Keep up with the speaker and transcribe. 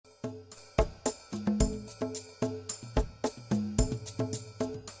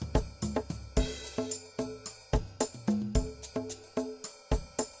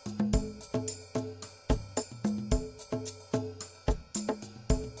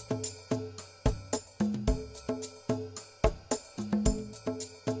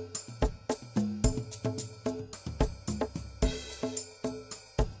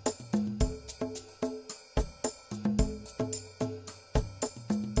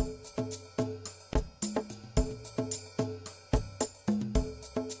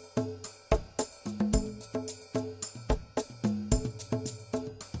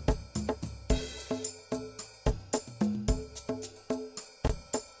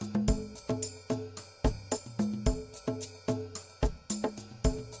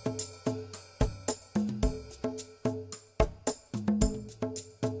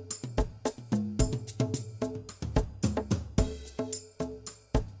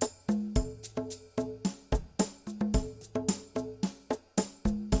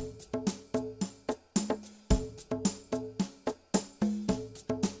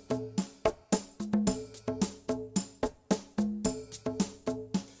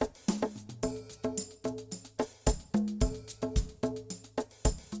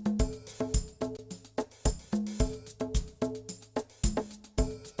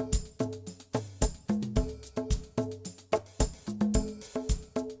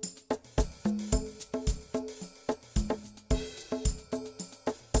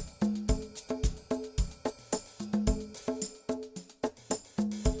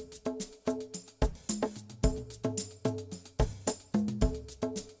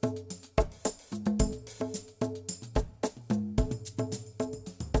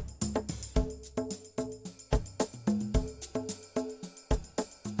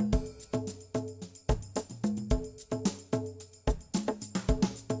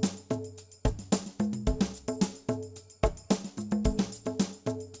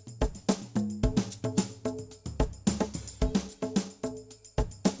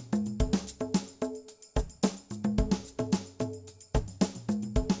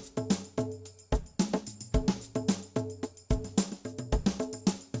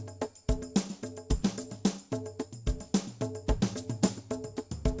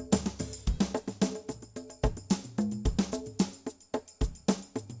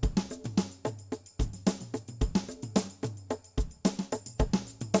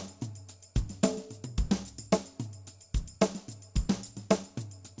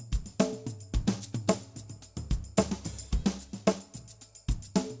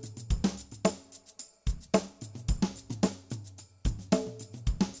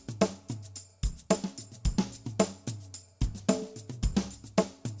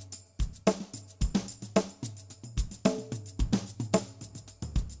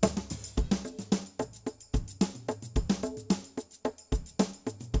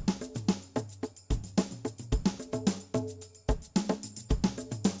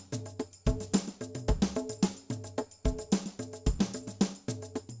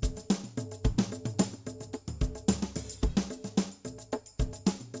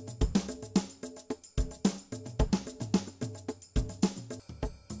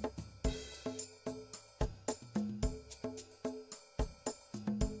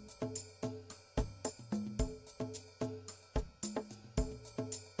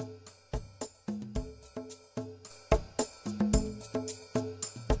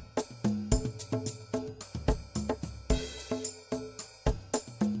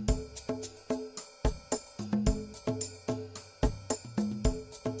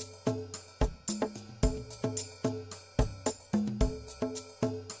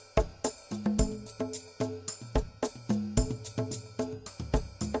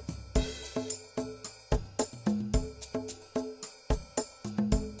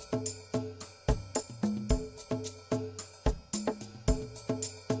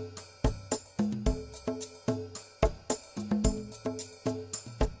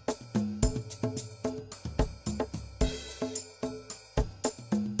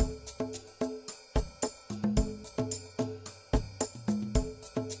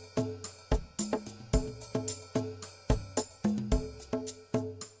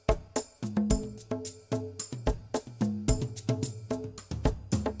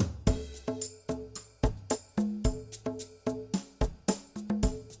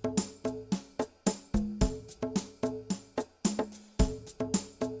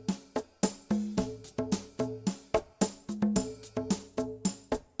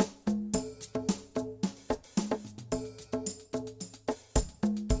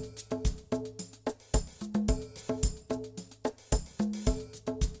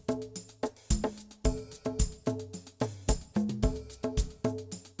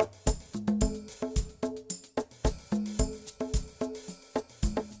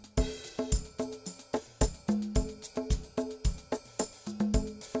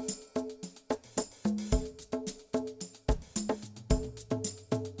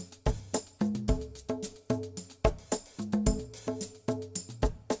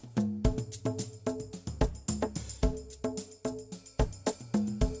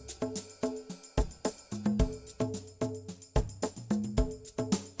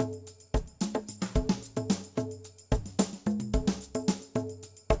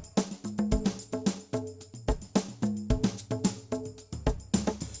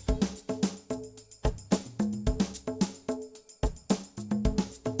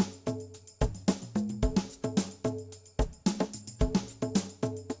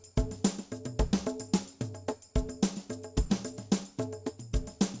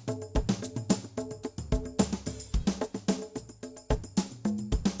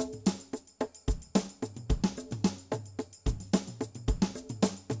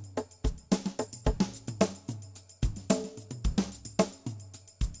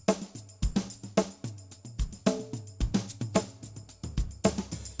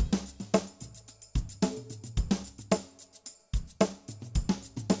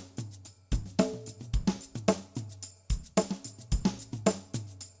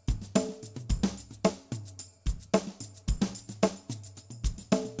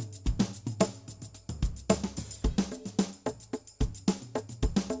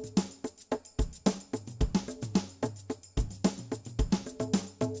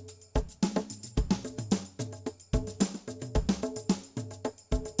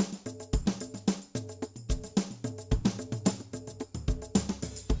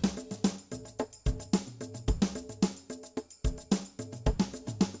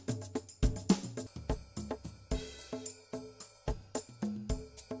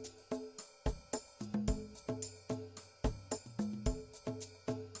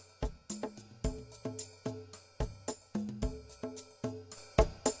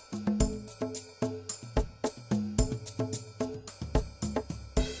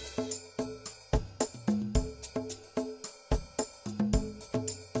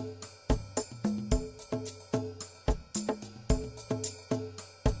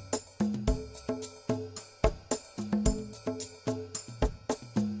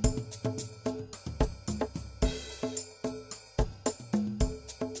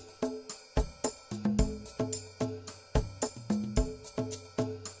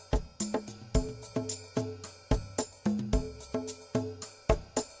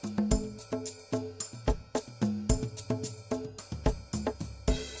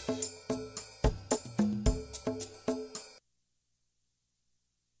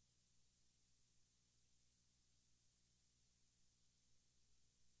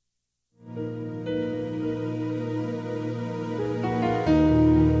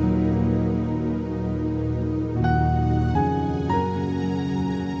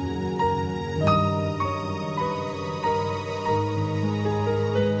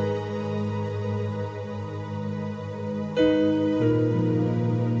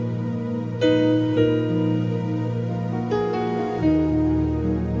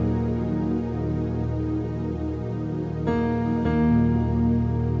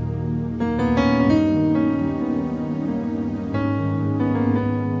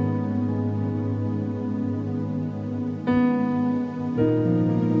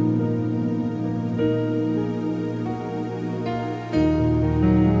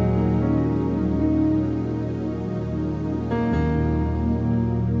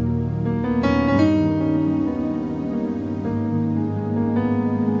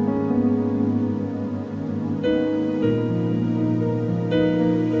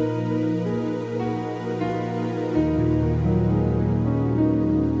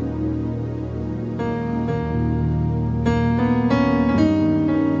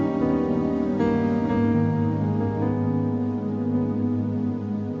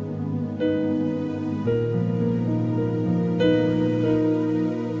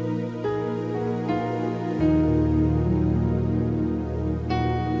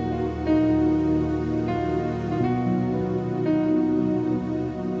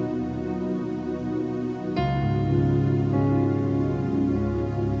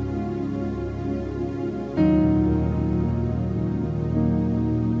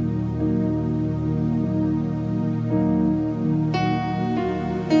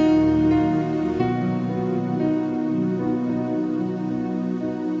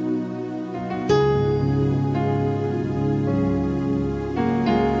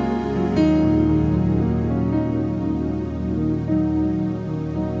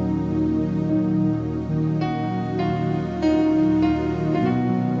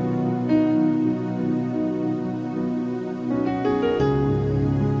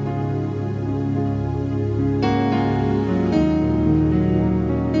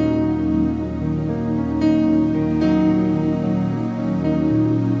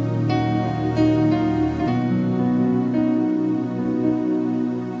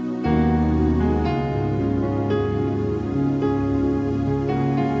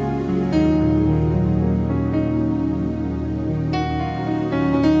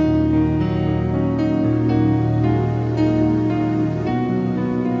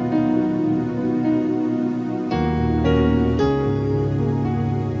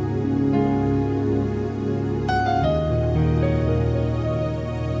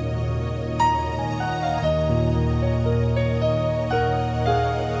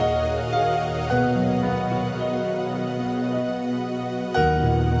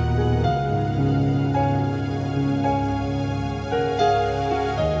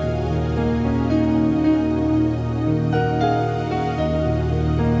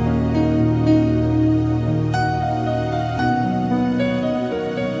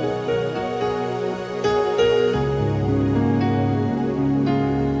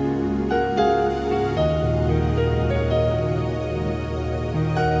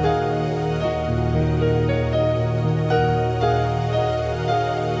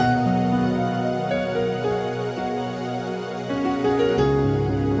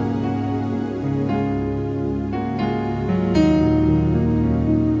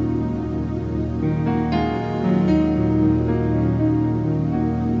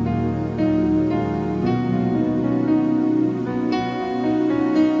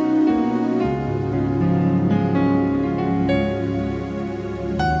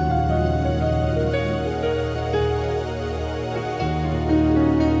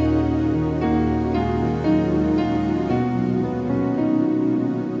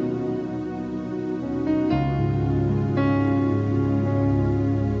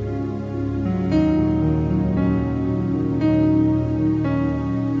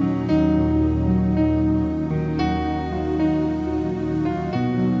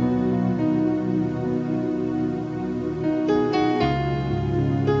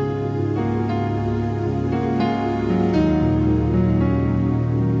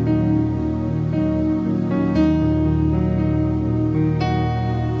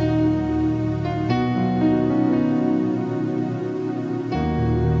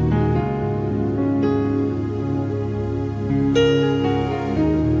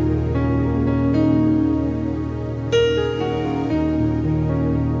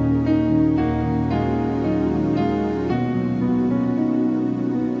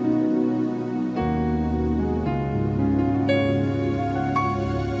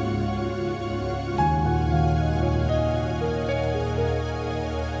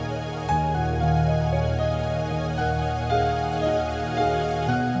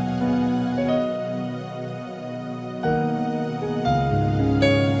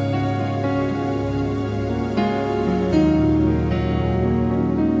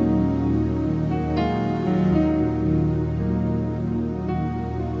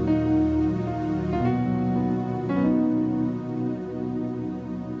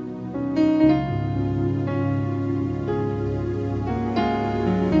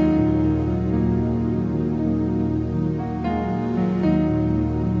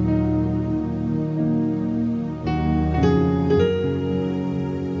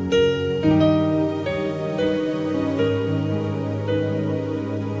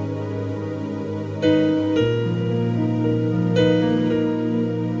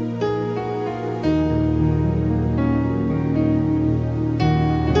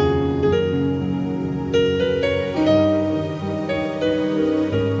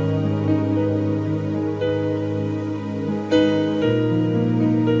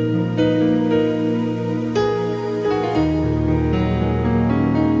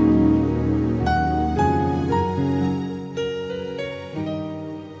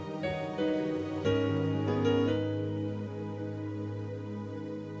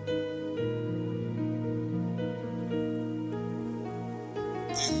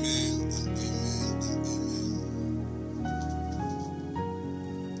Amen and amen and amen.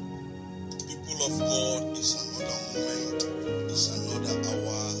 People of God, it's another moment, it's another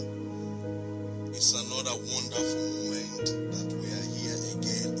hour, it's another wonderful moment that we are here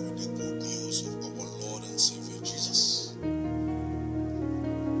again with the good news of our Lord and Savior Jesus.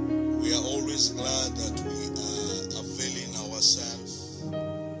 We are always glad that we are availing ourselves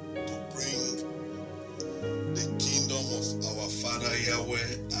to bring the kingdom of our Father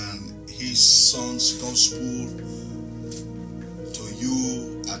Yahweh and His Son's gospel to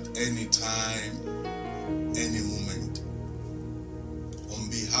you at any time, any moment. On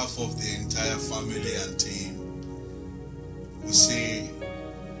behalf of the entire family and team, we say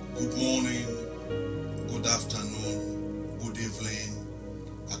good morning, good afternoon, good evening,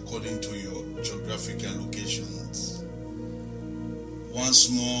 according to your geographical locations. Once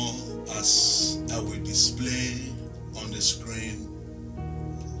more, as I will display on the screen,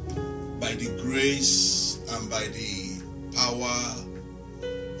 by the grace and by the power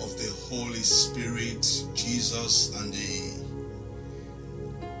of the Holy Spirit, Jesus, and the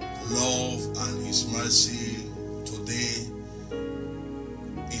love and His mercy, today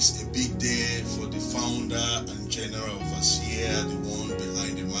is a big day for the founder and general overseer, the one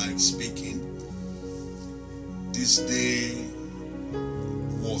behind the mic speaking. This day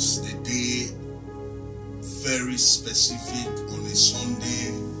was a day very specific on a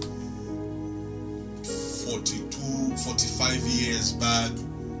Sunday. 45 years back,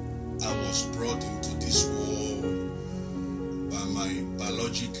 I was brought into this world by my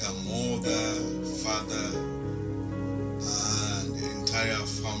biological mother, father, and the entire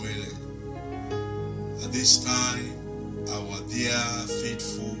family. At this time, our dear,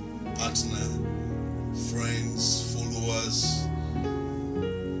 faithful partner, friends, followers,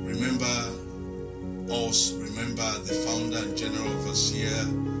 remember us, remember the founder and general overseer,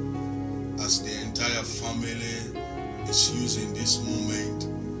 as the entire family is using this moment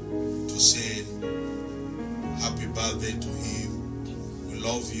to say happy birthday to him. We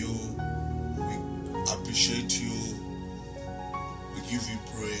love you, we appreciate you, we give you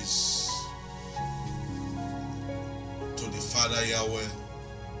praise. To the Father Yahweh,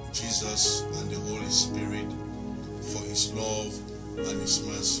 Jesus, and the Holy Spirit for His love and His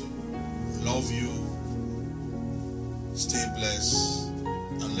mercy. We love you. Stay blessed.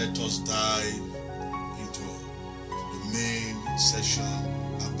 And let us dive into the main session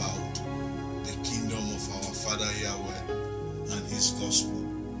about the kingdom of our Father Yahweh and His gospel.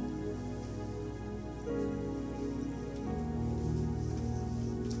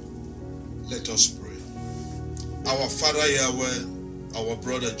 Let us pray. Our Father Yahweh, our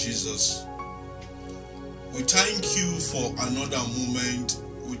brother Jesus, we thank you for another moment.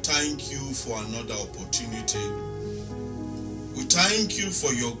 We thank you for another opportunity. We thank you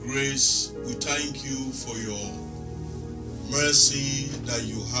for your grace. We thank you for your mercy that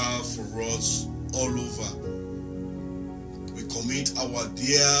you have for us all over. We commit our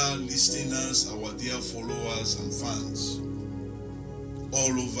dear listeners, our dear followers and fans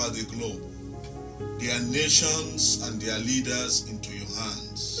all over the globe, their nations and their leaders into your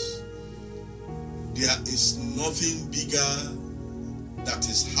hands. There is nothing bigger that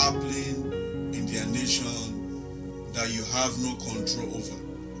is happening in their nation that you have no control over.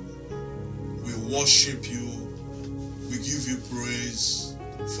 We worship you. We give you praise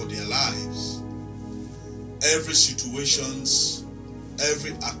for their lives. Every situations,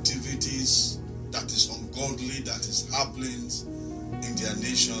 every activities that is ungodly, that is happening in their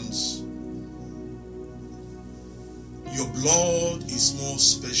nations, your blood is more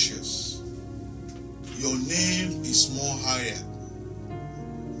spacious. Your name is more higher.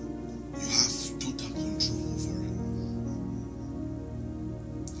 You have total control over it.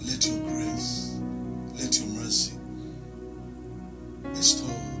 Let your grace, let your mercy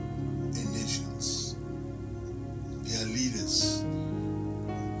restore the nations, their leaders,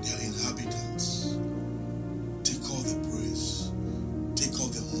 their inhabitants. Take all the praise, take all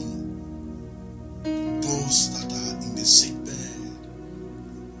the honor. Those that are in the sick bed,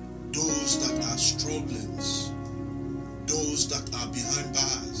 those that are struggling, those that are behind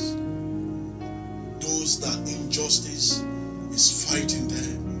bars, those that injustice is fighting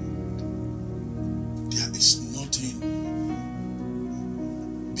them. There is nothing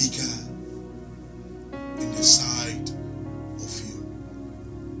bigger in the sight of you.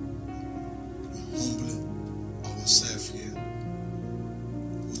 We humble ourselves here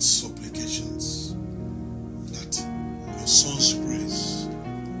with supplications that your Son's grace,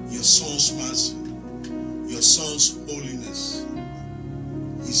 your Son's mercy, your Son's holiness,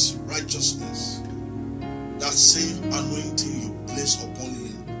 His righteousness, that that same anointing you place upon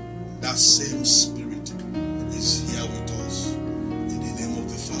him, that same spirit is here with us. In the name of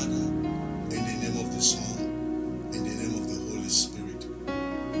the Father, in the name of the Son, in the name of the Holy Spirit.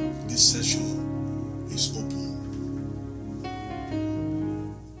 This session is open.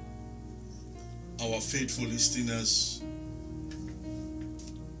 Our faithful listeners,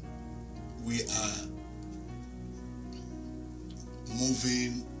 we are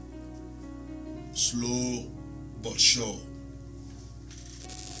moving slow but sure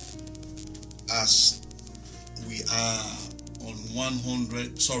as we are on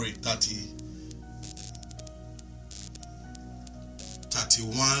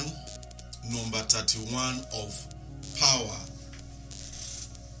 31 number 31 of power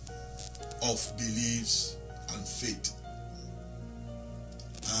of beliefs and faith,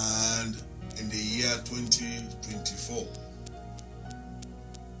 and in the year 2024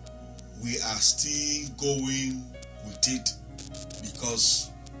 we are still going with it because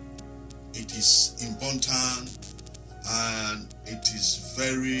it is important and it is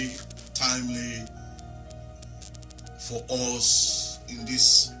very timely for us in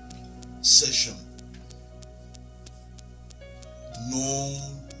this session. None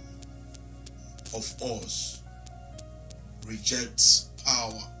of us rejects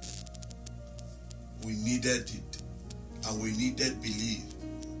power. We needed it, and we needed belief,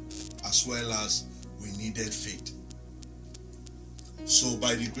 as well as we needed faith. So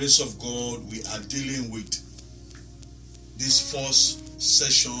by the grace of God, we are dealing with this first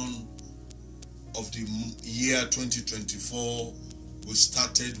session of the year 2024. We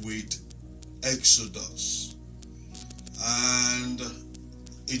started with Exodus, and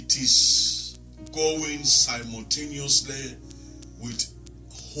it is going simultaneously with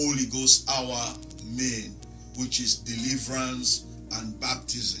Holy Ghost Hour main, which is deliverance and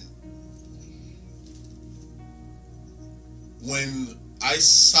baptism. When I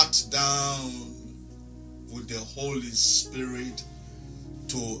sat down with the Holy Spirit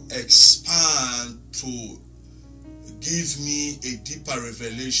to expand, to give me a deeper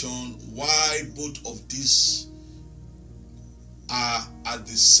revelation why both of these are at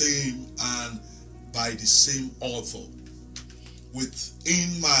the same and by the same author,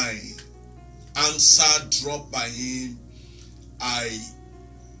 within my answer dropped by him, I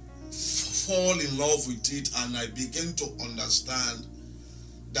fall in love with it, and I begin to understand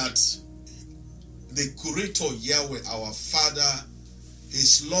that the Creator Yahweh, our Father,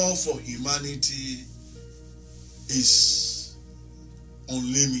 his love for humanity is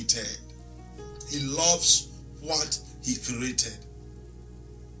unlimited. He loves what he created,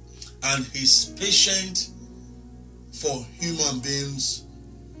 and his patience for human beings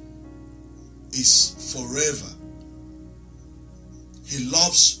is forever. He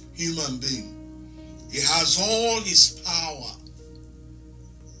loves human beings. He has all his power.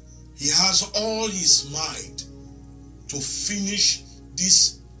 He has all his might to finish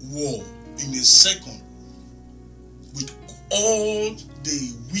this war in a second, with all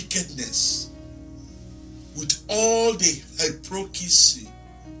the wickedness, with all the hypocrisy,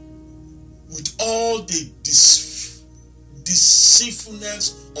 with all the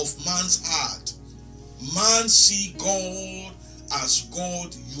deceitfulness of man's heart. Man see God as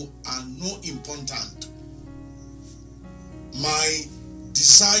God. You are no important. My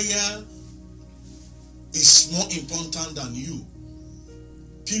desire is more important than you.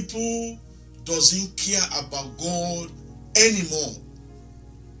 People doesn't care about God anymore.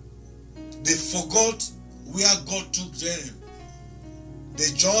 They forgot where God took them.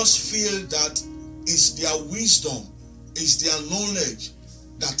 They just feel that it's their wisdom, it's their knowledge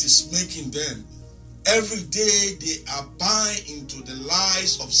that is making them. Every day they are buying into the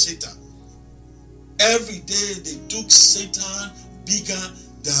lies of Satan. Every day they took Satan bigger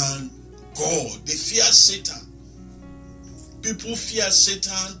than God. They fear Satan. People fear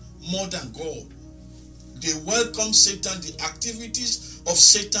Satan more than God. They welcome Satan. The activities of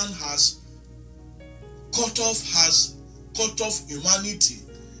Satan has cut off humanity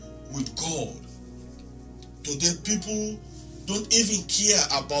with God. Today people don't even care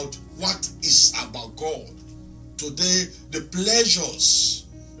about what is about God. Today the pleasures,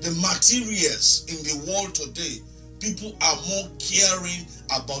 the materials in the world today, people are more caring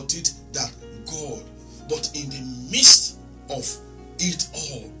about it than God. But in the midst of it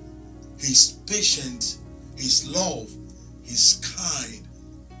all, his patience, his love, his kind,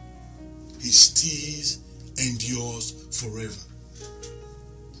 he still endures forever.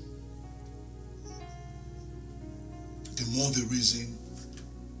 The more the reason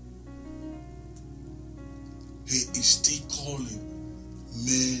he is still calling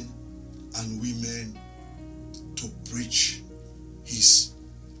men and women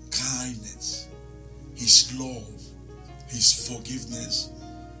forgiveness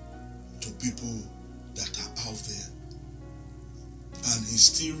to people that are out there. And he's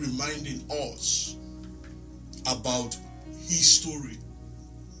still reminding us about his story,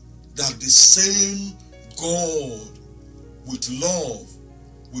 that the same God with love,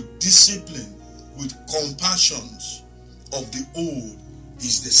 with discipline, with compassions of the old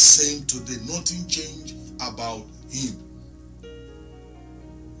is the same today. Nothing changed about him.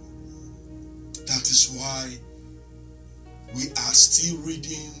 That is why we are still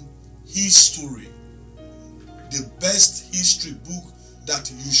reading his story. The best history book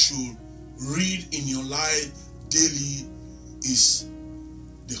that you should read in your life daily is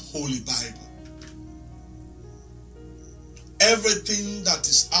the Holy Bible. Everything that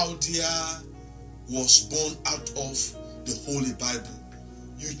is out there was born out of the Holy Bible.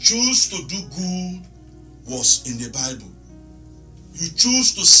 You choose to do good was in the Bible. You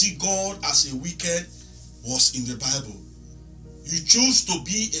choose to see God as a wicked was in the Bible. You choose to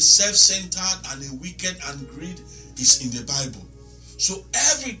be a self-centered and a wicked and greed is in the Bible. So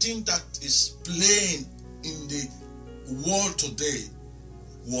everything that is playing in the world today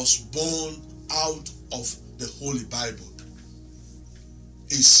was born out of the Holy Bible.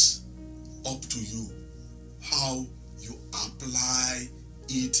 It's up to you how you apply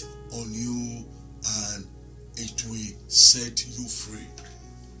it on you, and it will set you free.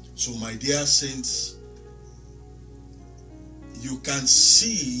 So my dear saints, you can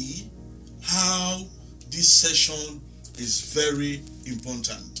see how this session is very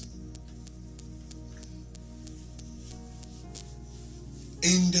important.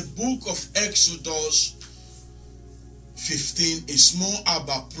 In the book of Exodus 15, it's more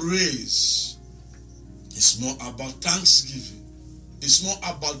about praise. It's more about thanksgiving. It's more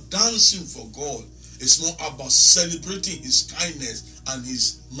about dancing for God. It's more about celebrating his kindness and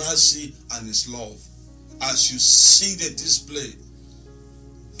his mercy and his love. As you see the display,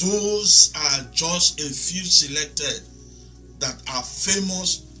 those are just a few selected that are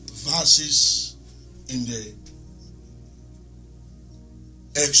famous verses in the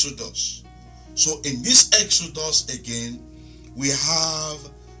Exodus. So in this Exodus again, we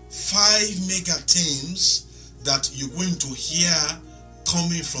have 5 mega themes that you're going to hear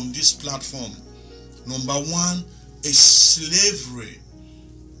coming from this platform. Number 1 is slavery.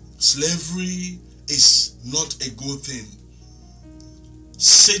 Slavery is not a good thing.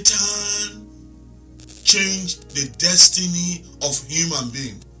 Satan changed the destiny of human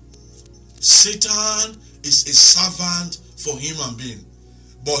being. Satan is a servant for human being,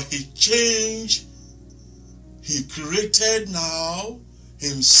 but he created now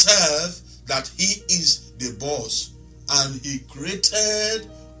himself that he is the boss, and he created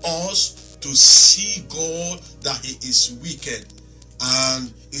us to see God that he is wicked.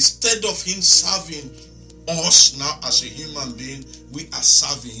 And instead of him serving us now as a human being, we are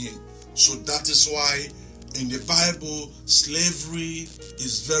serving him. So that is why in the Bible, slavery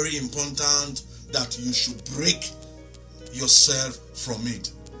is very important, that you should break yourself from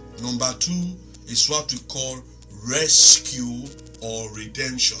it. Number 2 is what we call rescue or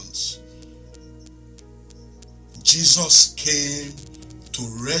redemptions. Jesus came to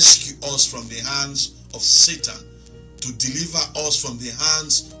rescue us from the hands of Satan, to deliver us from the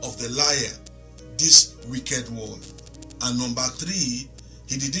hands of the liar, this wicked world. And number 3,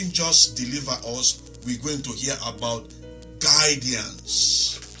 he didn't just deliver us. We're going to hear about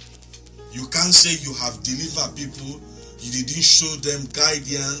guidance. You can't say you have delivered people, you didn't show them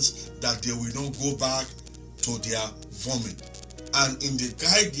guidance that they will not go back to their vomit. And in the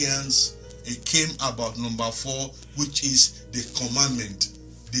guidance, it came about number 4, which is the commandment,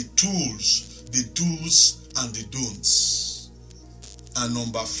 the tools, the do's and the don'ts. And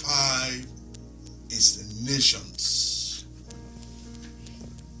number 5 is the nations.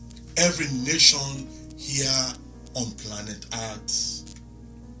 Every nation here on planet Earth,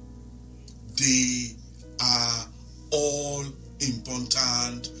 they are all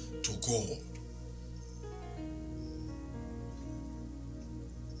important to God.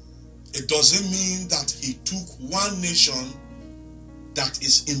 It doesn't mean that he took one nation that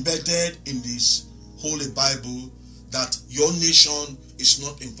is embedded in this Holy Bible, that your nation is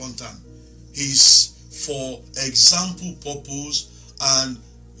not important. He's for example purpose, and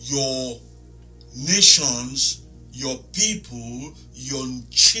your nations, your people, your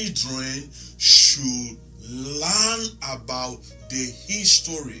children should learn about the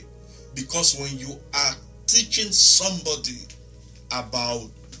history. Because when you are teaching somebody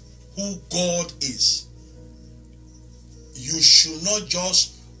about who God is, you should not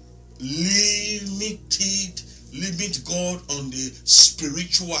just limit God on the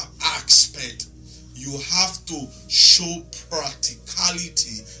spiritual aspect. you have to show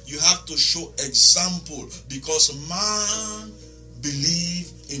practicality. You have to show example, because man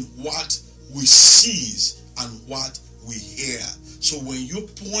believes in what we see and what we hear. So when you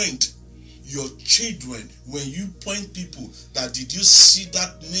point your children, when you point people that, did you see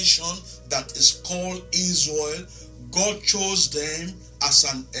that nation that is called Israel? God chose them as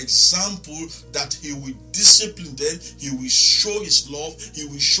an example that he will discipline them, he will show his love, he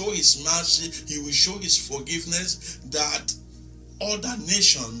will show his mercy, he will show his forgiveness, that other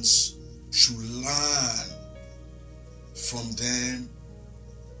nations should learn from them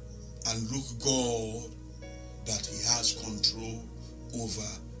and look God that he has control over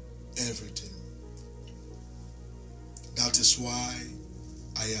everything. That is why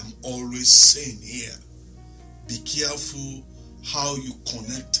I am always saying here, be careful how you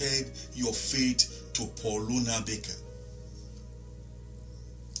connected your faith to Paulina Baker.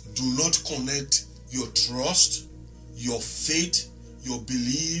 Do not connect your trust, your faith, your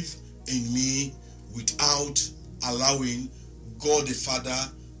belief in me without allowing God the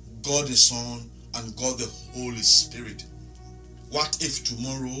Father, God the Son, and God the Holy Spirit. What if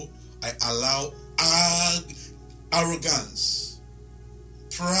tomorrow I allow arrogance,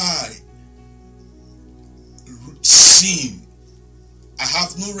 pride, sin? I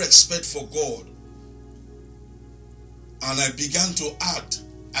have no respect for God, and I began to act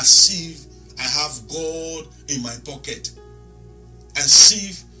as if I have God in my pocket, as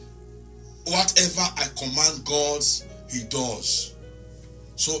if whatever I command God, he does.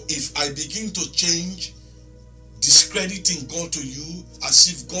 So if I begin to change, discrediting God to you as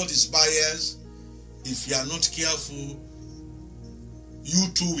if God is biased, if you are not careful, you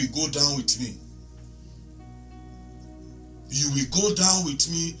too will go down with me. You will go down with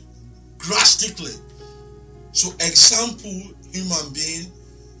me drastically. So example, human being,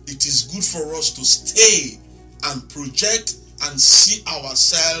 it is good for us to stay and project and see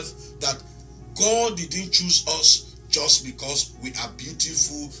ourselves that God didn't choose us just because we are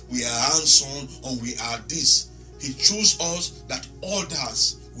beautiful, we are handsome, or we are this. He chose us that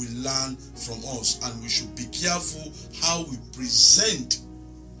others will learn from us, and we should be careful how we present.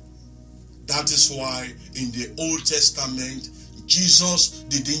 That is why in the Old Testament, Jesus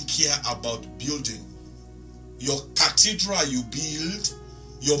didn't care about building. Your cathedral you build,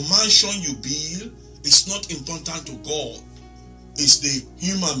 your mansion you build, is not important to God. It's the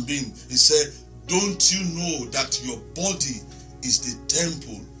human being. He said, don't you know that your body is the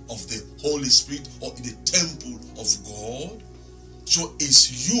temple of the Holy Spirit, or the temple of God? So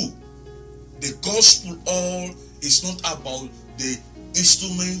it's you. The gospel all is not about the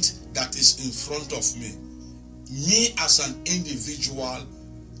instrument that is in front of me. Me as an individual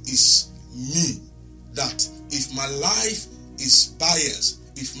is me. That if my life is biased,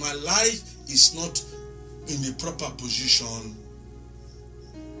 if my life is not in a proper position,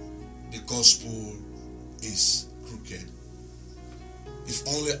 the gospel is crooked. If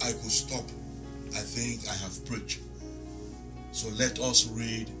only I could stop, I think I have preached. So let us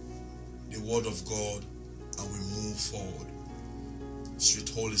read the word of God and we move forward. Sweet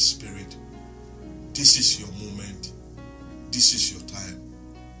Holy Spirit, this is your moment. This is your time.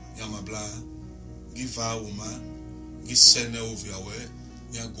 Yamabla, give our woman, give send over your way,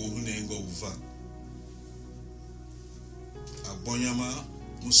 ya go hunengo uva. Abonyama,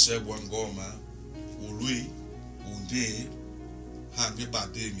 Musebwa Ngoma, Ului, Unde, Hange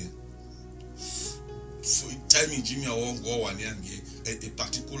Bademia. Time Jimmy won't go one a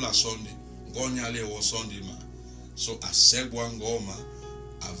particular Sunday. Gonyale was Sunday ma. So a Sebwa Ngoma,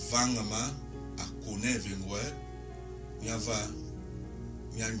 a Vangama, a Kunevingwe, Nyava,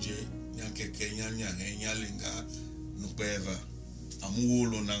 Nyanje, Nyankeke, Nyanya, Nyalinga, Nupeva,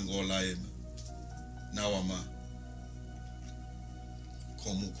 Amuolo Nangola, Nawama.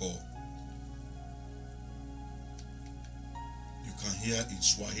 Komuko. You can hear in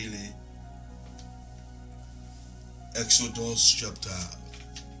Swahili, Exodus chapter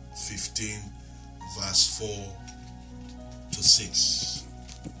 15 verse 4 to 6.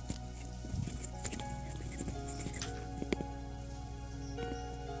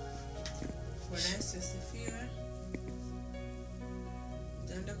 Bwana Yesu asifiwe.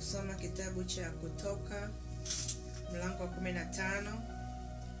 Tutaenda kusoma kitabu cha Kutoka mlango wa 15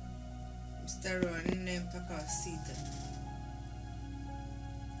 mstari wa 4 mpaka wa 6.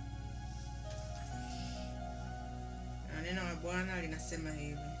 Neno la Bwana linasema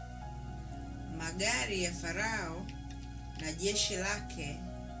hivi: magari ya Farao na jeshi lake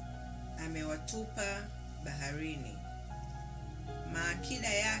amewatupa baharini.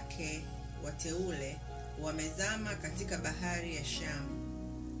 Maakida yake wateule wamezama katika bahari ya Shamu.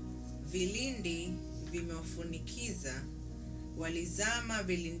 Vilindi vimewafunikiza, walizama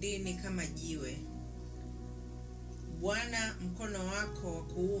vilindini kama jiwe. Bwana, mkono wako wa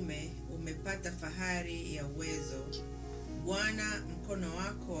kuume umepata fahari ya uwezo. Bwana, mkono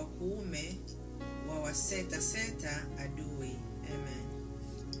wako wa kuume wawaseta seta adui. Amen.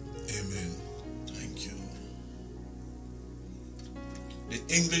 Amen. Thank you.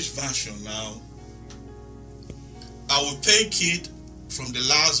 The English version now. I will take it from the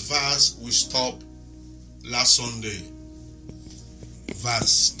last verse we stopped last Sunday.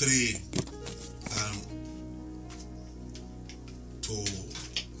 Verse 3 and to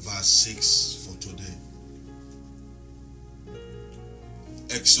verse 6 for today.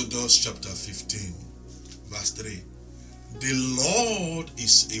 Exodus chapter 15, verse 3. The Lord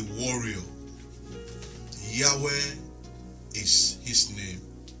is a warrior. Yahweh is his name.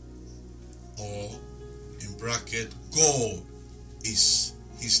 Or, in bracket, God is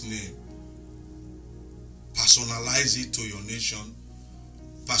his name. Personalize it to your nation.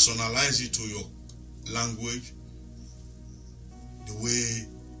 Personalize it to your language. The way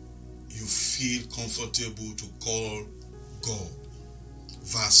you feel comfortable to call God.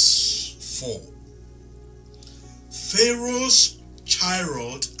 Verse 4. Pharaoh's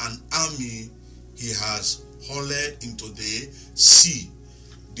chariot and army he has hurled into the sea.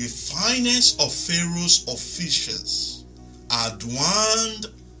 The finest of Pharaoh's officials are drowned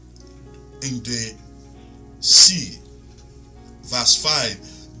in the sea. Verse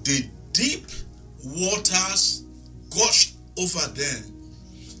 5. The deep waters gushed over them.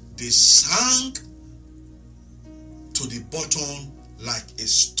 They sank to the bottom like a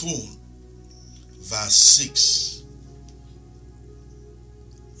stone. Verse 6.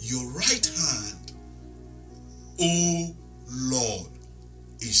 Your right hand, O Lord,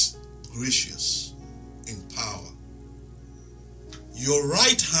 is gracious in power. Your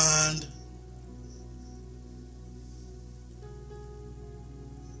right hand,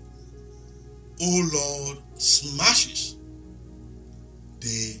 O Lord, smashes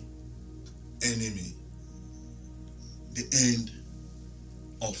the enemy. The end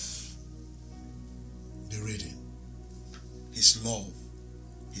of the reading. His love,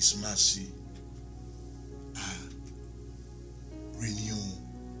 his mercy are renewed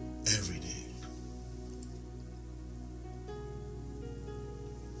every day.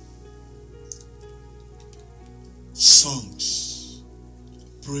 Songs,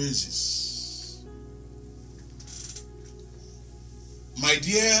 praises. My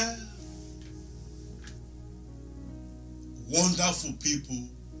dear, wonderful people,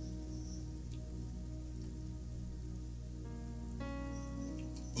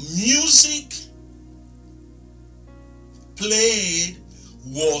 music played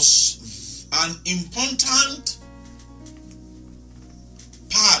was an important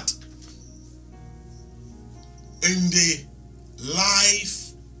part in the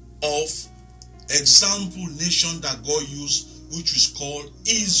life of example nation that God used, which is called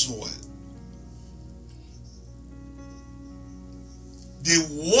Israel. They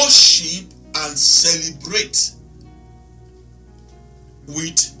worship and celebrate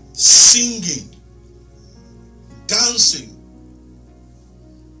with singing, dancing.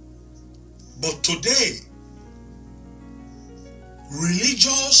 But today,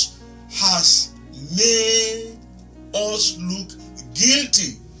 religious has made us look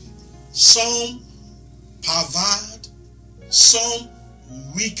guilty. Some pervert, some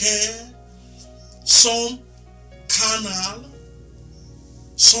wicked, some carnal,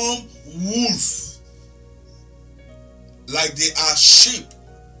 some wolf, like they are sheep,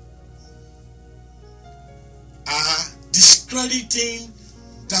 are discrediting,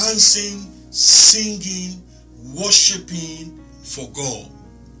 dancing, singing, worshiping for God.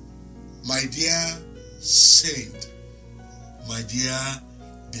 My dear saint, my dear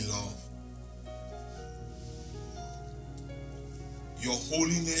beloved, your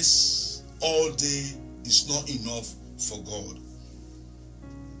holiness all day is not enough for God.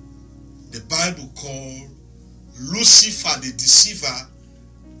 The Bible called Lucifer the deceiver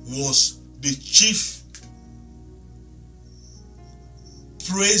was the chief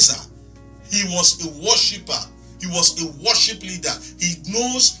praiser. He was a worshipper. He was a worship leader. He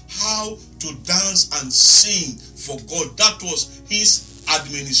knows how to dance and sing for God. That was his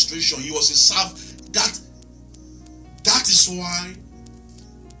administration. He was a servant. That is why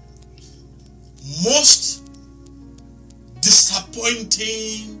most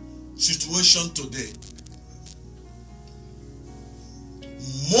disappointing situation today,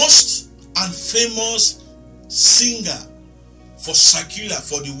 most unfamous singer for secular,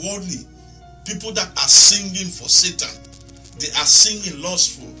 for the worldly, people that are singing for Satan, they are singing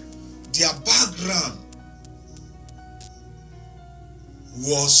lustful, they their background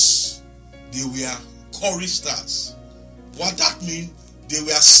was they were choristers. What that means, they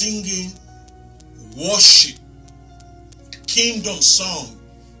were singing worship, kingdom song.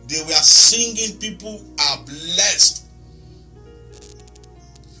 They were singing people are blessed.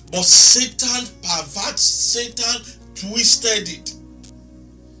 But Satan twisted it.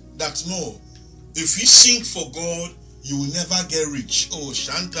 That no, if you sing for God, you will never get rich. Oh,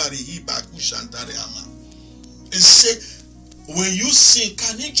 Shantari Hibaku Shantari Ama. It say, when you sing,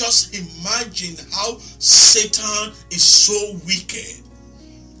 can you just imagine how Satan is so wicked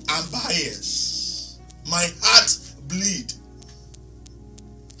and biased? My heart bleed.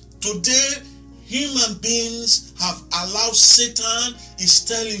 Today, human beings have allowed Satan is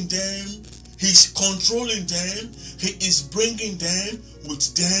telling them, he's controlling them, he is bringing them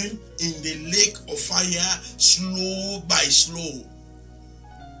with them in the lake of fire, slow by slow.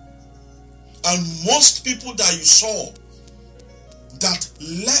 And most people that you saw that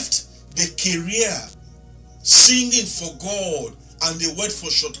left the career singing for God and they went for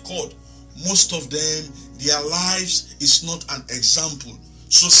shortcut, most of them, their lives is not an example.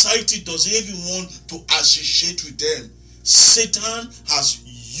 Society doesn't even want to associate with them. Satan has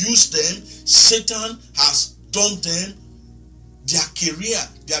used them. Satan has done them. Their career,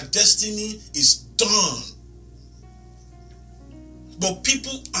 their destiny is done. But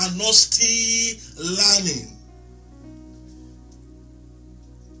people are not still learning.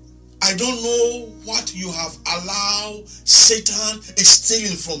 I don't know what you have allowed Satan is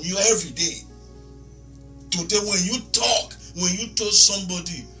stealing from you every day. Today when you talk, when you tell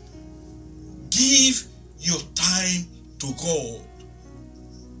somebody, give your time to God,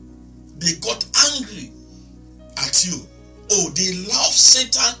 they got angry at you. Oh, they love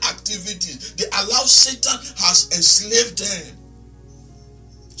Satan activities. They allow Satan has enslaved them.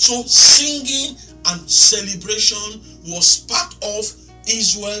 So singing and celebration was part of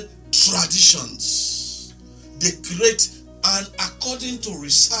Israel traditions. They create, and according to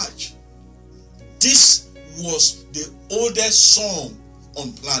research, this was the oldest song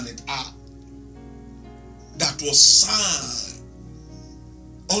on planet Earth that was sung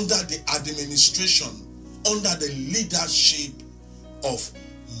under the administration, under the leadership of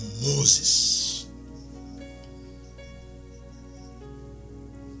Moses.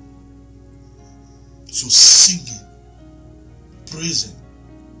 So singing, praising,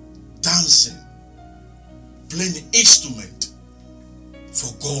 dancing, playing the instrument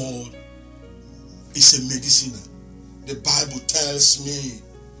for God is a medicine. The Bible tells me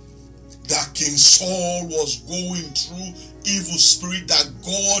that King Saul was going through evil spirit that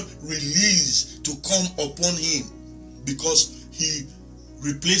God released to come upon him because he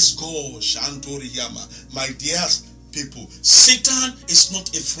replaced God. Shantori Yama. My dear people, Satan is not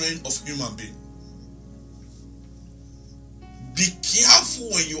a friend of human being. Be careful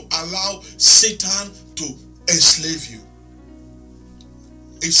when you allow Satan to enslave you.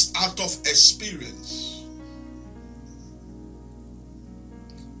 It's out of experience.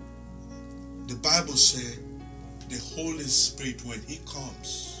 The Bible says the Holy Spirit, when he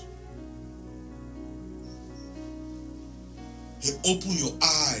comes, he opens your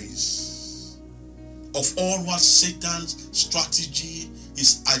eyes of all what Satan's strategy,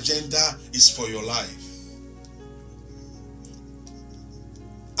 his agenda is for your life.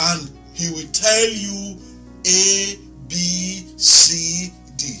 And he will tell you A, B, C,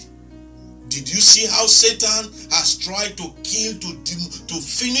 D. Did you see how Satan has tried to kill, to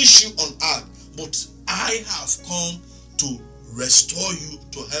finish you on earth? But I have come to restore you,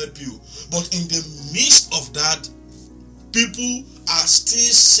 to help you. But in the midst of that, people are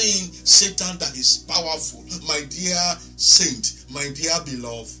still seeing Satan that is powerful. My dear saint, my dear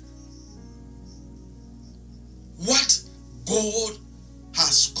beloved, what God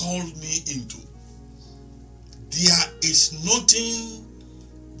has called me into, there is nothing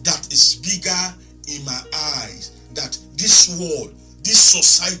that is bigger in my eyes that this world, this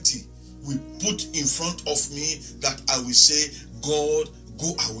society will put in front of me that I will say, God, go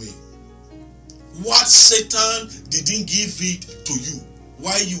away. What Satan didn't give it to you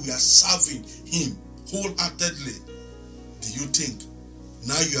while you were serving him wholeheartedly, do you think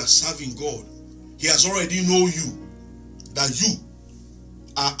now you are serving God? He has already known you, that you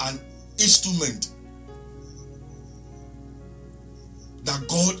are an instrument that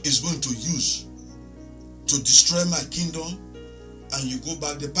God is going to use to destroy my kingdom. And you go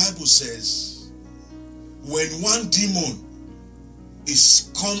back, the Bible says, when one demon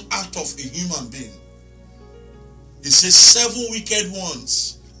is come out of a human being, it says 7 wicked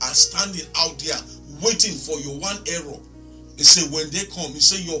ones are standing out there waiting for your one error. It says when they come, it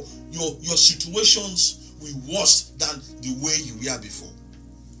says your situations will worse than the way you were before.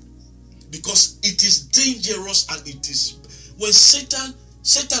 Because it is dangerous, and it is when Satan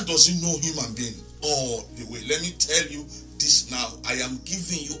doesn't know human being all the way. Let me tell you this now. I am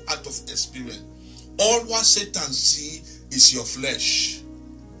giving you out of experience. All what Satan sees is your flesh.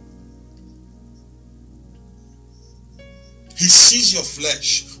 He sees your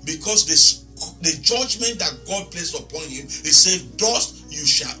flesh because the judgment that God placed upon him, he said, dust you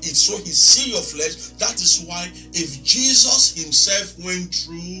shall eat. So he sees your flesh. That is why if Jesus himself went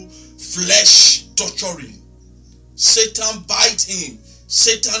through flesh torturing, Satan bite him,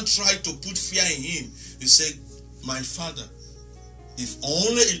 Satan tried to put fear in him, he said, my Father, if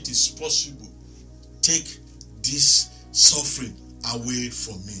only it is possible, take this suffering away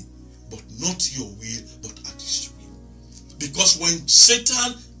from me, but not your will, but at his will. Because when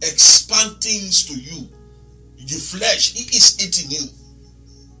Satan expands things to you, the flesh, he is eating you.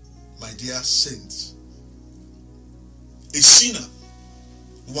 My dear saints, a sinner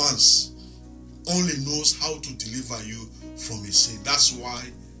once only knows how to deliver you from a sin. That's why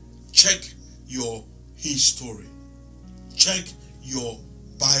check your history. Check your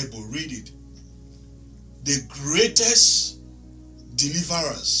Bible. Read it. The greatest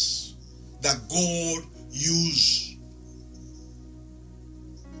deliverers that God used,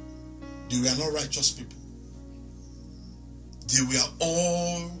 they were not righteous people. They were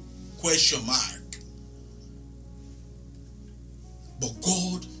all question mark. But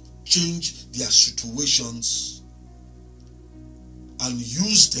God changed their situations and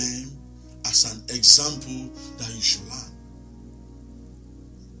used them as an example that you should learn.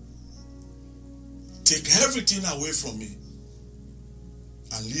 Take everything away from me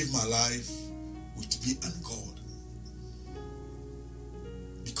and live my life with me and God.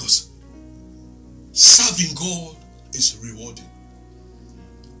 Because serving God is rewarding.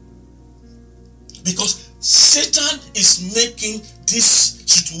 Because Satan is making these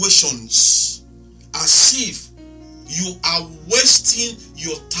situations as if you are wasting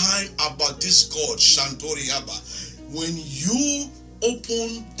your time about this God, Shantori Abba. When you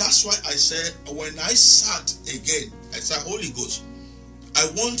open, that's why I said, when I sat again, I said, Holy Ghost, I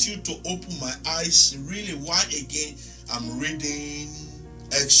want you to open my eyes. Really, why again? I'm reading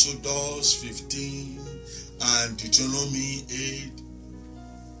Exodus 15 and Deuteronomy 8.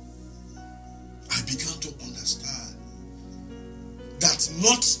 I began to understand that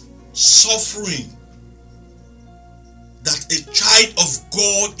not suffering that a child of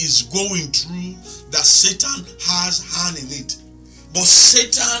God is going through, that Satan has hand in it. But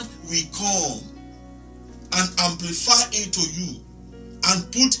Satan will come and amplify it to you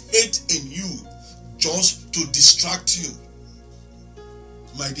and put hate in you just to distract you.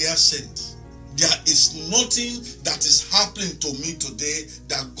 My dear saints, there is nothing that is happening to me today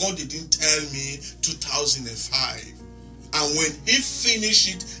that God didn't tell me 2005. And when he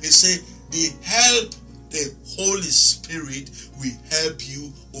finished it, he said, the Holy Spirit will help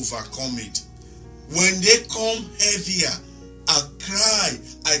you overcome it. When they come heavier, I cry,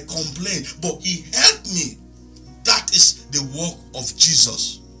 I complain, but he helped me. That is the work of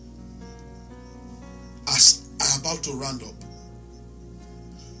Jesus. As I'm about to round up,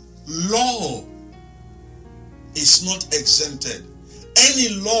 law is not exempted. Any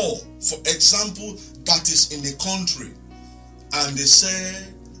law, for example, that is in a country, and they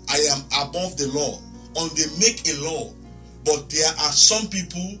say, I am above the law, or they make a law, but there are some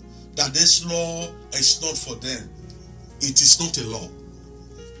people that this law is not for them. It is not a law.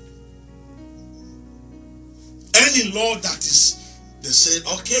 Any law that is, they said,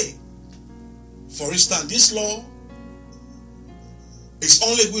 okay, for instance, this law is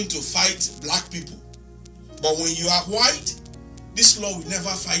only going to fight black people. But when you are white, this law will never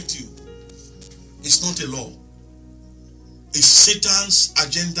fight you. It's not a law. It's Satan's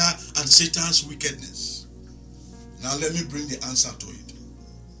agenda and Satan's wickedness. Now let me bring the answer to it.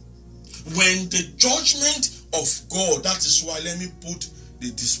 When the judgment of God, that is why let me put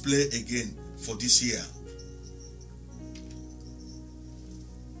the display again for this year.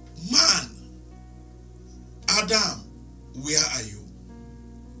 Man, Adam, where are you?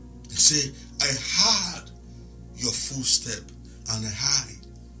 He said, I heard your footstep and I hide.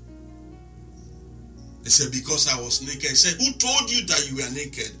 He said, because I was naked. He said, who told you that you were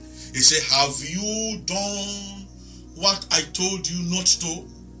naked? He said, have you done what I told you not to?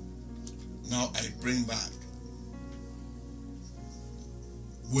 Now I bring back.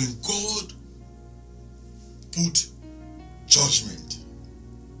 When God put judgment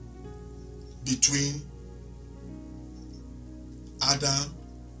between Adam,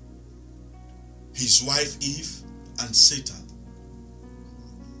 his wife Eve, and Satan,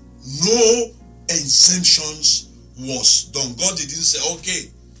 no exemptions was done. God didn't say, okay,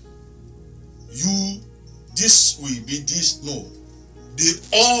 this will be this. No. They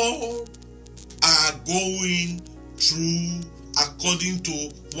all are going through according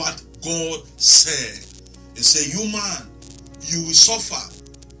to what God said. He said, you man, you will suffer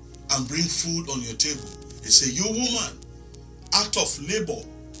and bring food on your table. He said, you woman, out of labor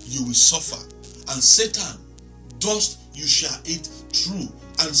you will suffer, and Satan, dust you shall eat through,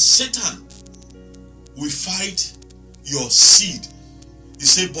 and Satan will fight your seed. He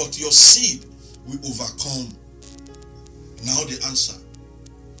said, but your seed will overcome. Now the answer.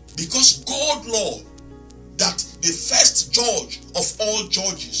 Because God, Lord, that the first judge of all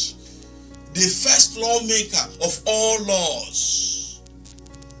judges, the first lawmaker of all laws,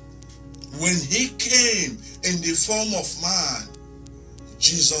 when he came in the form of man,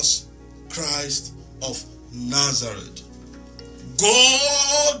 Jesus Christ of Nazareth,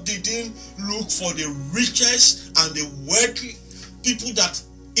 God didn't look for the richest and the wealthy people that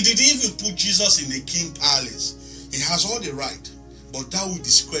he didn't even put Jesus in the king palace. He has all the right, but that will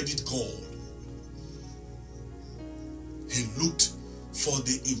discredit God. He looked for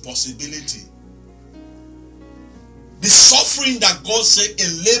the impossibility. The suffering that God said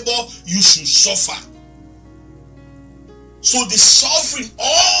in labor you should suffer. So the suffering,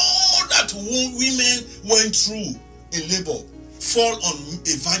 all that women went through in labor, fall on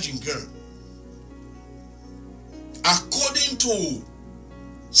a virgin girl. According to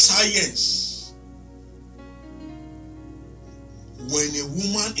science, when a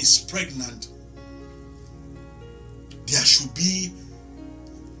woman is pregnant, there should be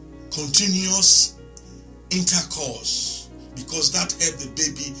continuous intercourse, because that helps the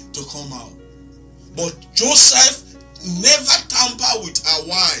baby to come out. But Joseph never tampered with her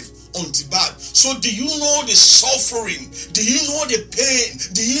wife until birth. So do you know the suffering? Do you know the pain?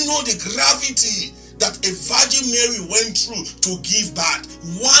 Do you know the gravity that a Virgin Mary went through to give birth?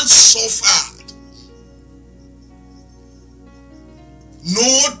 One suffered.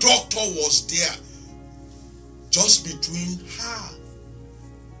 No doctor was there, just between her.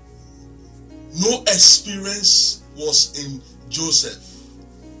 No experience was in Joseph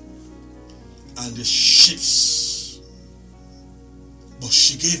and the ships. But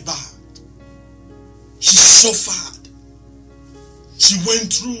she gave birth. She suffered. She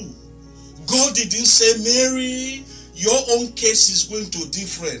went through. God didn't say, Mary, your own case is going to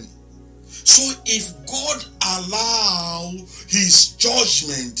different. So if God allow his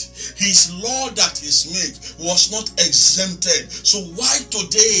judgment, his law that is made was not exempted, so why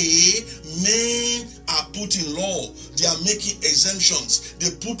today men are putting law? They are making exemptions.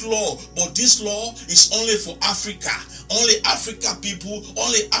 They put law, but this law is only for Africa, only Africa people,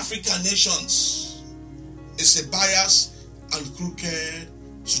 only African nations. It's a bias and crooked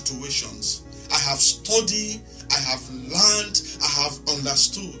situations. I have studied, I have learned, I have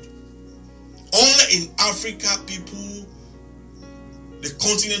understood. Only in Africa, people, the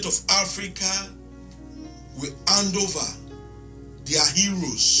continent of Africa, will hand over their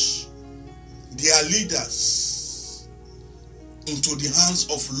heroes, their leaders, into the hands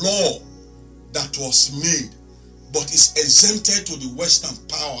of law that was made, but is exempted to the Western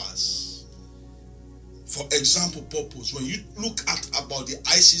powers. For example purpose, when you look at about the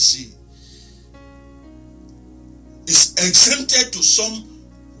ICC, it's exempted to some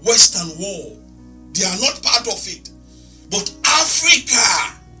Western world. They are not part of it. But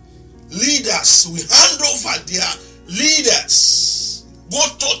Africa leaders will hand over their leaders. Go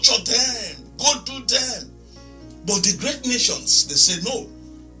torture them. Go do them. But the great nations, they say, no,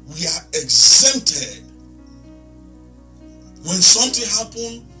 we are exempted. When something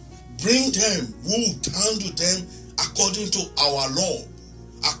happens, bring them. We will handle them according to our law,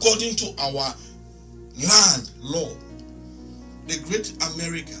 according to our land law. The great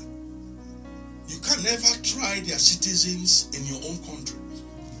America, you can never try their citizens in your own country.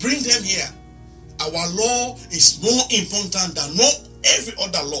 Bring them here. Our law is more important than every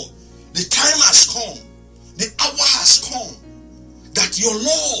other law. The time has come. The hour has come that your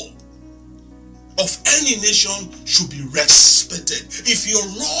law of any nation should be respected. If your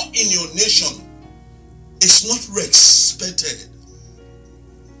law in your nation is not respected,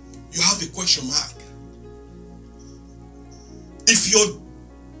 you have a question mark. If your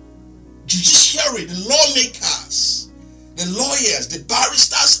judiciary, the lawmakers, the lawyers, the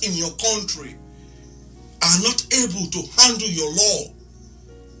barristers in your country are not able to handle your law,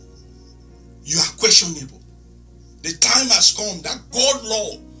 you are questionable. The time has come that God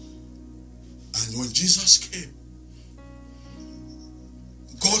law, and when Jesus came,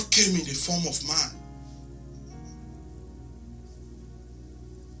 God came in the form of man.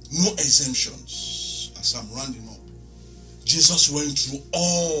 No exemptions. As I'm rounding up, Jesus went through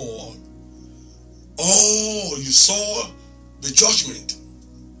all. You saw the judgment.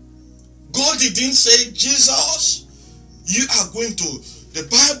 God didn't say, Jesus, you are going to. The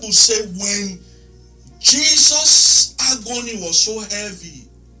Bible said when Jesus' agony was so heavy,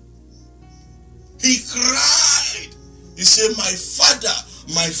 he cried. He said, my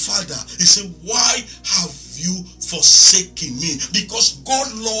Father. He said, why have you forsaken me? Because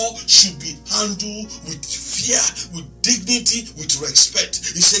God's law should be handled with fear, with dignity, with respect.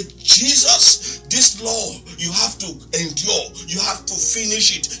 He said, Jesus, this law, you have to endure. You have to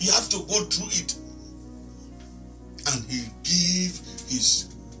finish it. You have to go through it. And he gave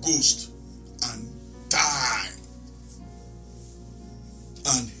his ghost and died.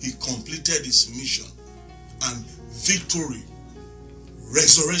 And he completed his mission. And victory,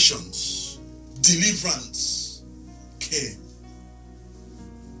 resurrections, deliverance came.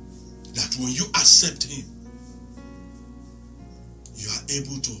 That when you accept him, you are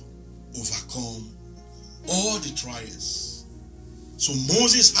able to overcome all the trials. So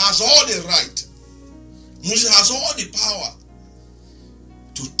Moses has all the right. Moses has all the power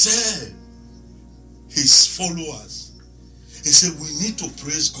to tell his followers. He said, we need to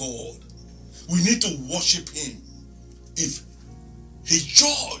praise God. We need to worship him. If he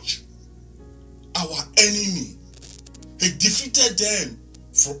judged our enemy, he defeated them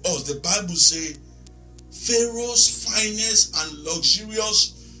for us. The Bible says, Pharaoh's finest and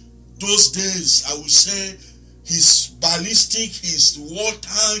luxurious those days, I would say, his ballistic, his war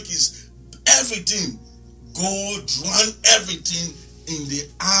tank, his everything. God ran everything in the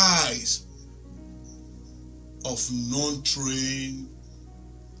eyes of non-trained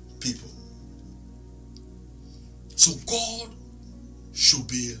people. So God should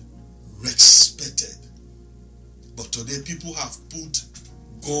be respected. But today people have put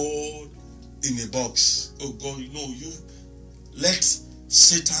God in a box. Oh God, you let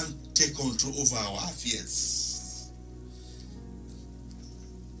Satan take control over our affairs.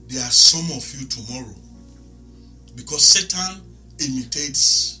 There are some of you tomorrow, because Satan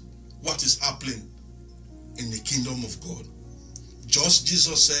imitates what is happening in the kingdom of God. Just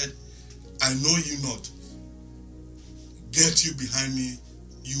Jesus said, I know you not. Get you behind me,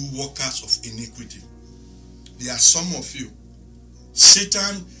 you workers of iniquity. There are some of you,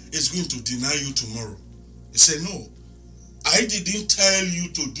 Satan is going to deny you tomorrow. He said, no, I didn't tell you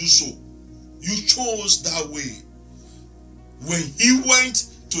to do so. You chose that way. When he went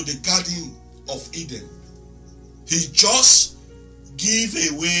to the Garden of Eden, he just gave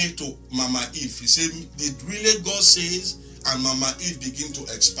away to Mama Eve. He said, did really God says, and Mama Eve begin to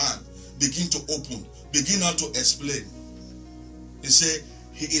expand, begin to open, begin how to explain. He said,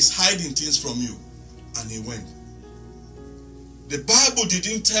 he is hiding things from you. And he went. The Bible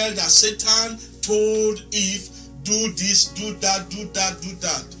didn't tell that Satan told Eve, do this, do that, do that, do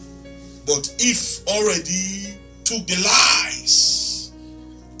that. But Eve already took the lies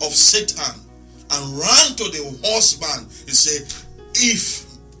of Satan and ran to the husband. He said, if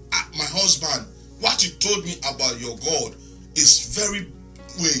my husband, what you told me about your God is very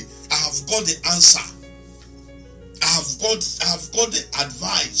way. I have got the answer. I have got the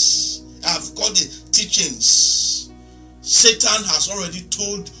advice. I have got the teachings. Satan has already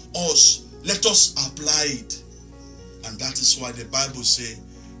told us, let us apply it. And that is why the Bible says,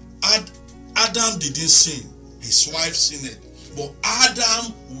 Adam didn't sin. His wife sinned. But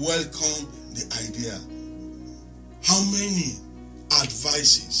Adam welcomed the idea. How many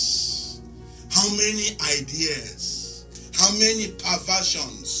advices? How many ideas? How many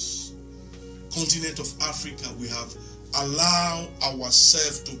perversions? Continent of Africa, we have allowed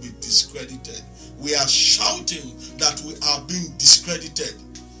ourselves to be discredited. We are shouting that we are being discredited.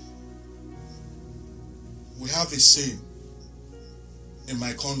 We have a saying in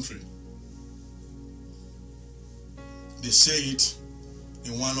my country. They say it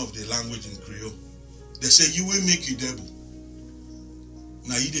in one of the language in Creole. They say, you will make you devil.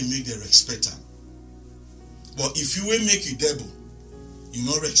 Now you didn't make the respect. But if you will make you devil, you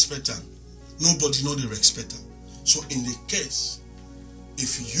not respect them. Nobody know the respect them. So in the case,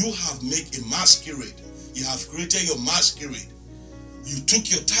 if you have made a masquerade, you have created your masquerade, you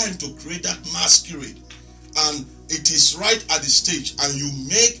took your time to create that masquerade, and it is right at the stage, and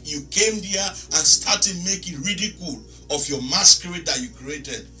you came there and started making ridicule of your masquerade that you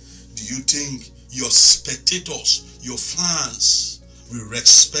created, do you think your spectators, your fans will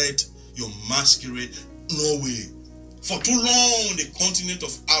respect your masquerade? No way. For too long, the continent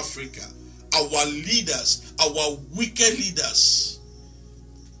of Africa, our leaders, our wicked leaders,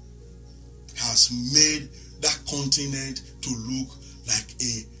 has made that continent to look like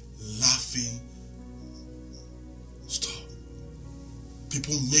a laughing stock.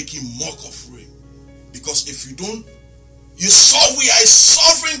 People making mock of rain. Because if you don't, we are a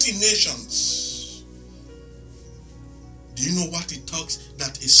sovereignty nations. Do you know what it talks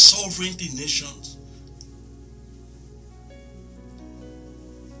that is sovereignty nations?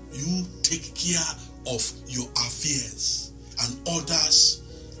 You take care of your affairs, and others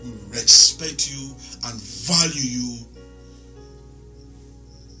will respect you and value you.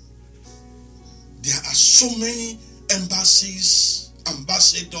 There are so many embassies,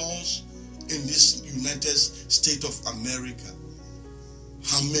 ambassadors in this United States of America.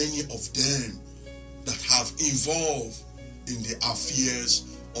 How many of them that have involved in the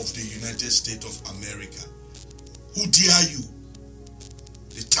affairs of the United States of America? Who dare you?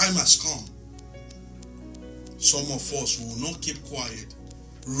 The time has come. Some of us will not keep quiet.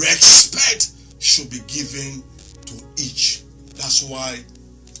 Respect should be given to each. That's why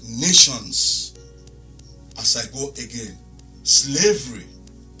nations, as I go again, slavery,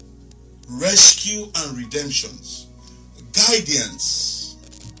 rescue and redemptions, guidance,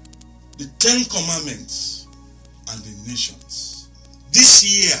 the 10 Commandments, and the nations. This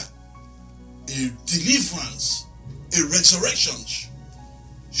year, a deliverance, a resurrection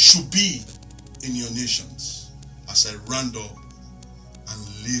should be in your nations. As I round up and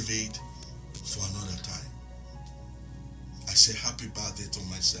leave it for another time, I say happy birthday to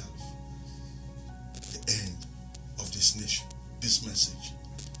myself. The end of this nation, this message.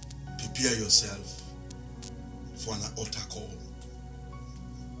 Prepare yourself for an altar call.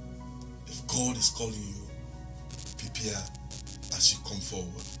 If God is calling you, prepare as you come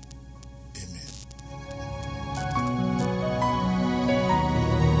forward. Amen.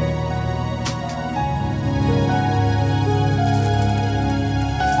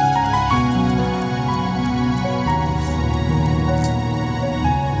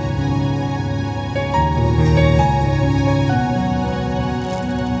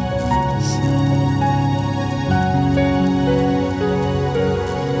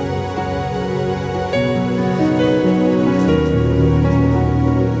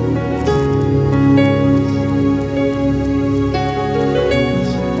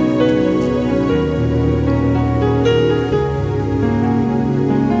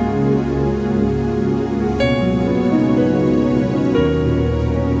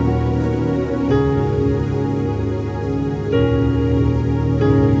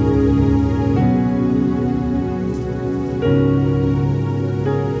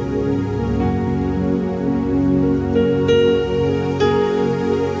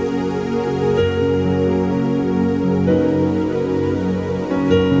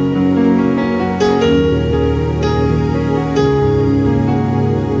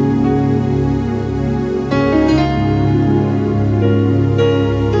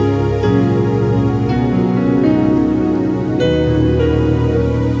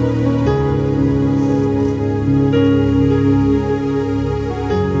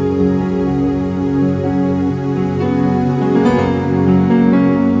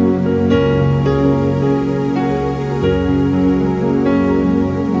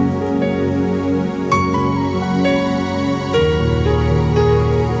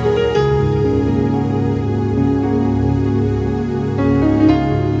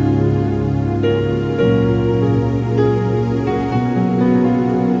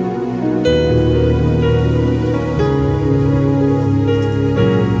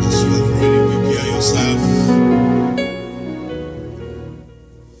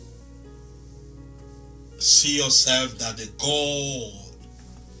 See yourself that the God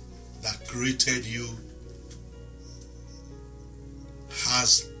that created you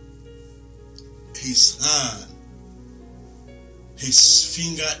has his hand, his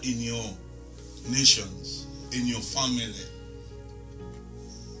finger in your nations, in your family.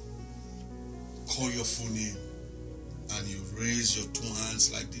 Call your full name and you raise your 2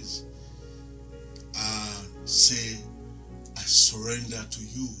 hands like this and say, I surrender to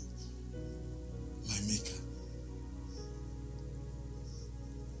you, my Maker.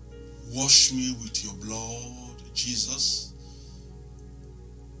 Wash me with your blood, Jesus.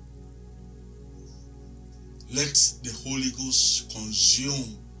 Let the Holy Ghost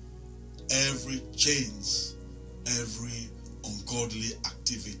consume every chains, every ungodly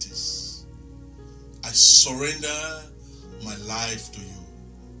activities. I surrender my life to you,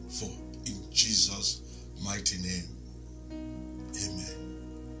 for in Jesus' mighty name, amen.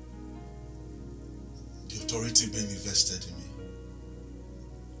 The authority being invested in me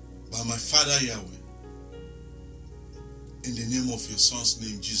by my Father Yahweh, in the name of your Son's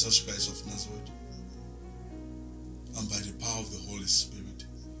name, Jesus Christ of Nazareth, and by the power of the Holy Spirit,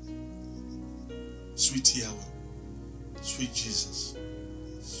 Sweet Yahweh, sweet Jesus,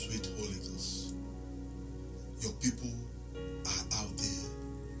 sweet Holy Ghost. Your people are out there.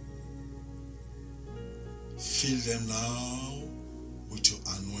 Fill them now with your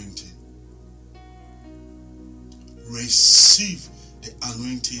anointing. Receive the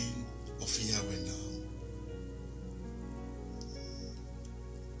anointing of Yahweh now.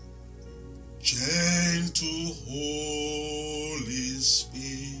 Gentle Holy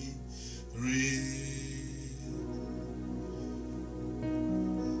Spirit,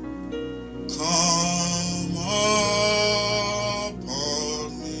 come upon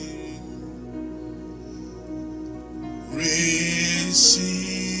me.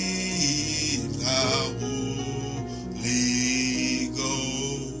 Receive the Holy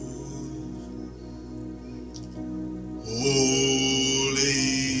Ghost. Holy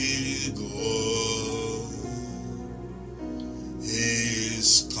Ghost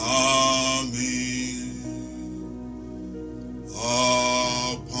is coming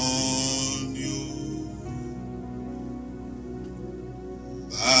upon you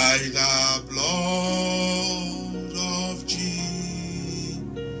by the blood of Jesus,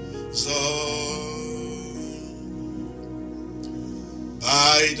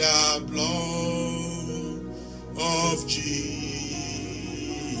 by the blood of Jesus.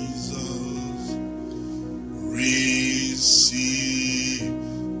 Receive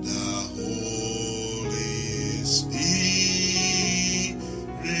the Holy Spirit.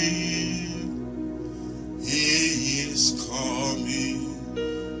 He is coming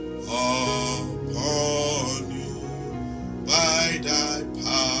upon you by the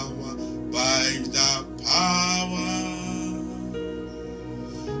power, by the power,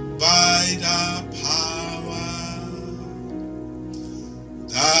 by the power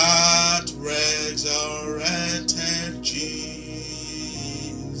that resurrected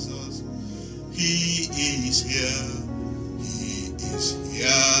Jesus. He is here. He is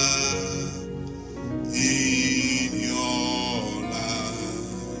here in your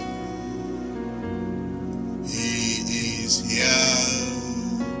life. He is here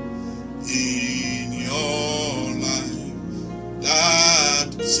in your life. That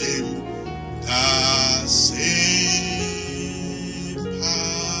same power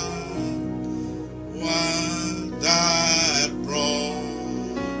that brought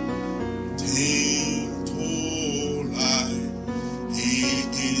him to life. He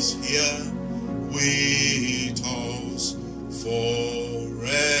is here with us forever.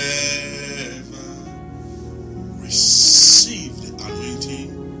 Receive the anointing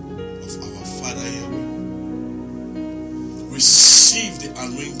of our Father Yahweh. Receive the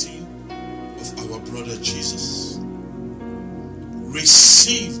anointing of our brother Jesus.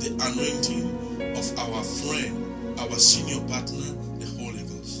 Receive the anointing of our friend, our senior partner, the Holy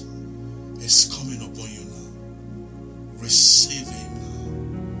Ghost. Is coming upon you now. Receive him now.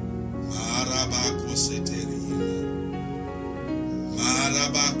 Marabako seterihima.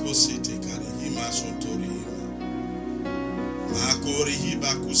 Marabako setekarihima sontorihima.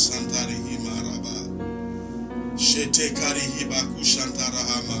 Makorihibaku santarihima raba. Shetekarihibaku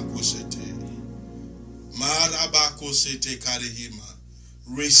shantarahama sete. Marabako setekarihima.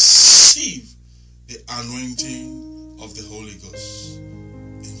 Receive the anointing of the Holy Ghost.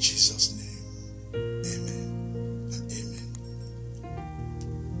 In Jesus' name, amen and amen.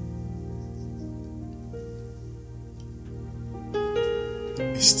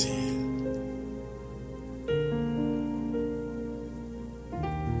 Be still.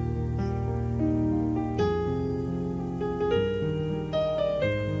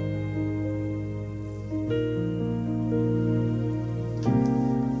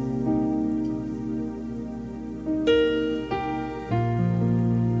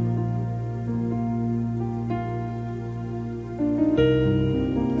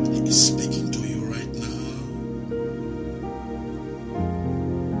 He is speaking to you right now.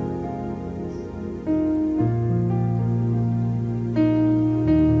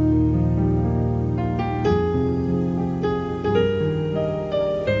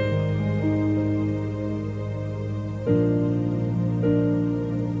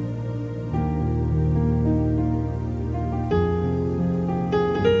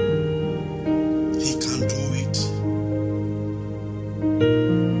 He can do it.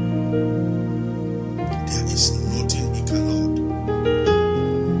 There is nothing he cannot.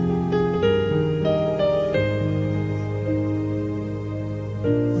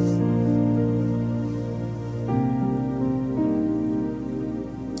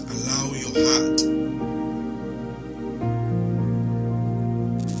 Allow your heart.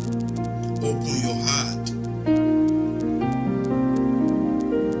 Open your heart.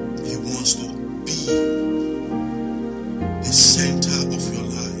 He wants to be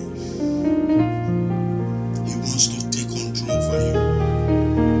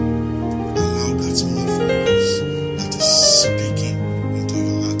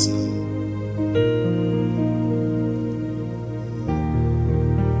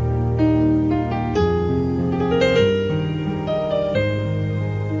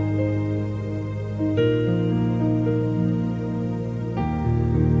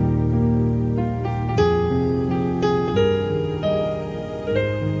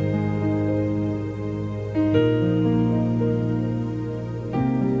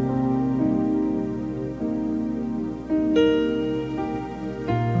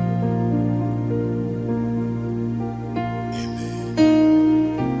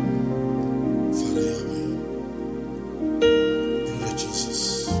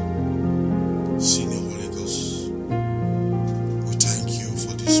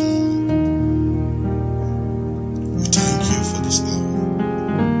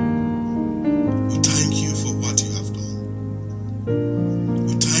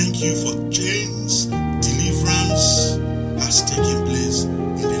you for chains, deliverance has taken place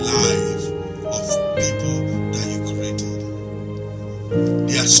in the life of people that you created.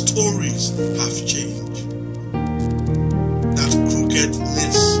 Their stories have changed. That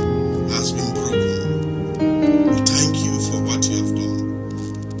crookedness has been broken. We thank you for what you have done.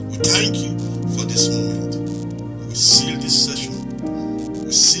 We thank you for this moment. We seal this session.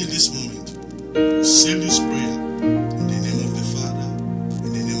 We seal this moment. We seal this prayer in the name of the Father,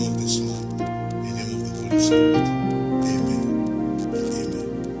 in the name of the Son, in the name of the Holy Spirit. Amen and amen.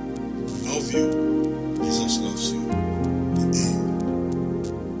 Love you. Jesus loves you. The end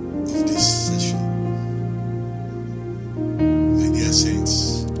of this session. My dear saints,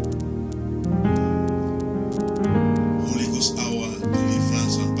 Holy Ghost hour,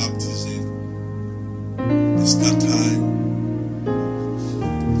 deliverance and baptism, it's that time.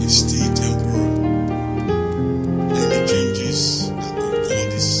 It's still temporal. Any changes that will occur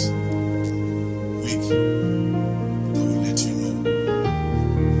this week, I will let you know.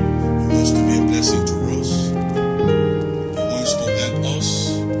 He wants to be a blessing to us. He wants to help us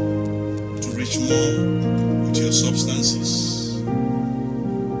to reach more with your substances.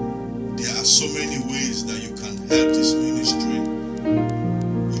 There are so many ways that you can help this ministry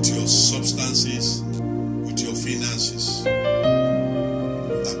with your substances, with your finances.